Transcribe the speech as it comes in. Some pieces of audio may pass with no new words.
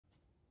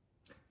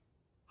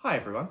Hi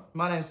everyone,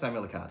 my name is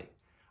Samuel Accardi.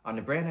 I'm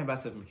the brand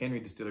ambassador for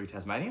McHenry Distillery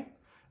Tasmania,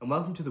 and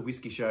welcome to the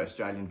Whisky Show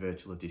Australian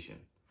Virtual Edition.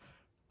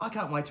 I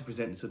can't wait to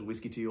present this little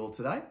whisky to you all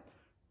today.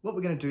 What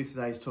we're going to do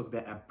today is talk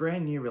about our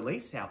brand new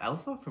release, our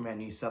Alpha from our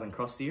new Southern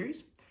Cross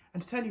series,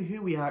 and to tell you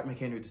who we are at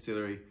McHenry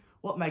Distillery,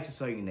 what makes us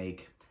so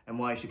unique, and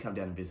why you should come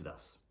down and visit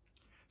us.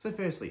 So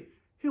firstly,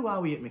 who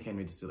are we at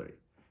McHenry Distillery?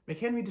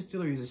 McHenry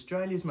Distillery is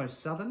Australia's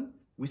most southern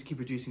whisky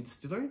producing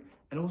distillery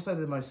and also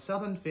the most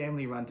southern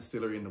family run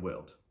distillery in the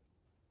world.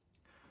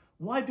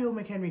 Why Bill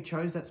McHenry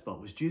chose that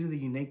spot was due to the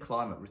unique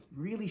climate, which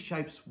really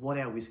shapes what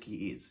our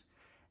whisky is.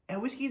 Our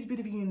whisky is a bit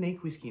of a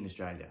unique whisky in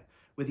Australia.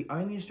 We're the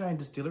only Australian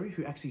distillery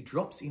who actually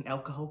drops in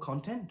alcohol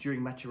content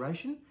during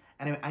maturation,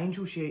 and our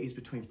angel share is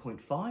between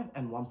 0.5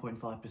 and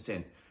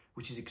 1.5%,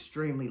 which is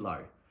extremely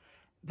low.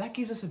 That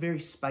gives us a very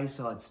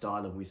Speyside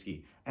style of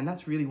whisky, and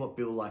that's really what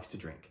Bill likes to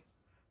drink.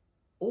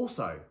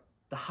 Also,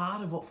 the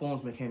heart of what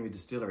forms McHenry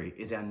Distillery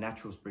is our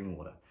natural spring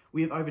water.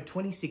 We have over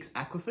 26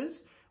 aquifers,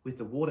 with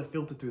the water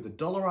filtered through the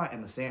dolerite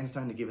and the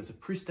sandstone to give us a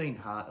pristine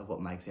heart of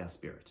what makes our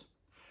spirit.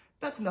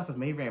 That's enough of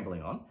me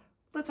rambling on.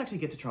 Let's actually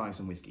get to trying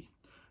some whisky.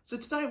 So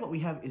today what we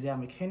have is our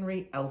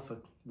McHenry Alpha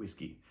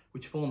whisky,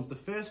 which forms the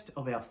first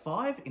of our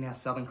 5 in our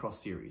Southern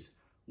Cross series,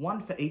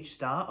 one for each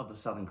star of the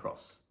Southern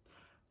Cross.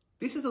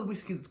 This is a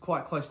whisky that's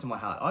quite close to my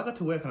heart. I got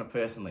to work on it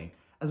personally.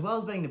 As well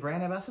as being the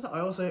brand ambassador,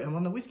 I also am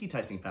on the whisky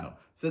tasting panel,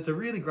 so it's a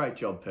really great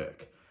job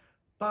perk.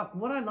 But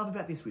what I love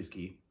about this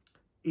whisky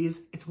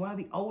is it's one of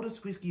the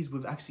oldest whiskies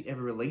we've actually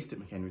ever released at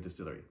McHenry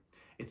Distillery.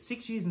 It's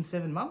 6 years and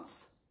 7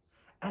 months,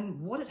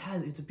 and what it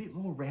has is a bit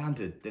more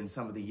rounded than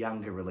some of the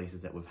younger releases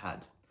that we've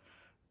had.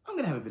 I'm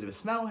going to have a bit of a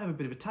smell, have a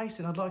bit of a taste,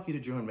 and I'd like you to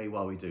join me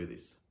while we do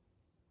this.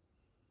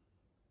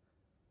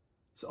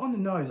 So on the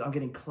nose, I'm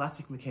getting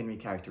classic McHenry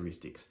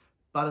characteristics.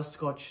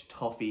 Butterscotch,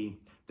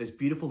 toffee, those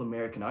beautiful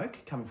American oak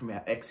coming from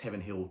our ex-Heaven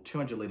Hill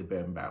 200 litre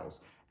bourbon barrels.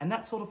 And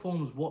that sort of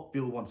forms what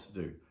Bill wants to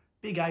do.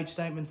 Big age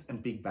statements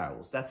and big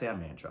barrels. That's our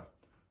mantra.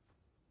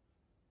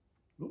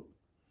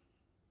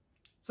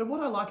 So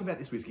what I like about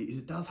this whisky is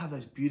it does have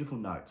those beautiful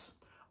notes.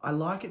 I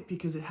like it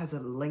because it has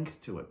a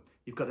length to it.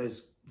 You've got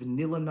those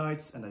vanilla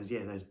notes and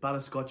those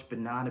butterscotch,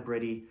 banana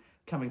bready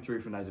coming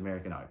through from those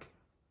American oak.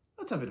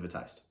 Let's have a bit of a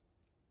taste.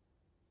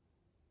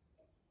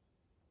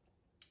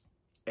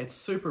 It's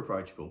super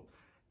approachable.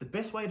 The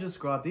best way to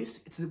describe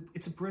this,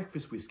 it's a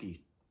breakfast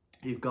whisky.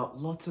 You've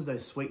got lots of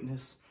those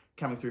sweetness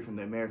coming through from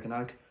the American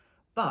oak,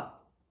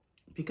 but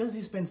because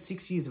it's spent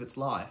 6 years of its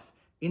life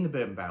in the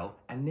bourbon barrel,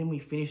 and then we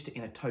finished it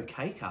in a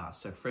Tokay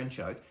cask, so French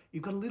oak,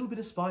 you've got a little bit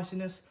of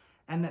spiciness,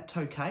 and that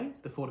Tokay,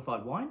 the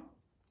fortified wine,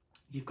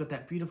 you've got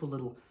that beautiful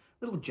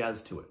little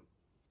jazz to it.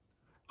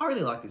 I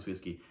really like this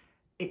whisky.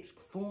 It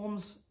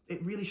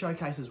really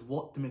showcases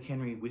what the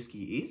McHenry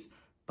whisky is,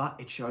 but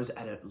it shows it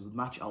at a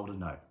much older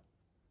note.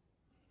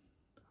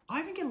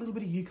 I even get a little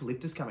bit of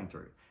eucalyptus coming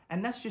through,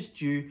 and that's just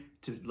due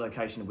to the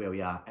location of where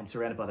we are and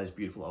surrounded by those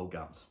beautiful old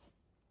gums.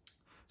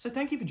 So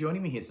thank you for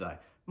joining me here today.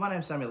 My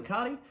name is Samuel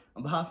Accardi.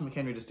 On behalf of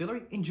McHenry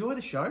Distillery, enjoy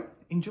the show,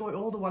 enjoy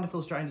all the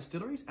wonderful Australian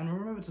distilleries, and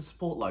remember to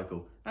support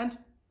local. And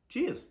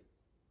cheers!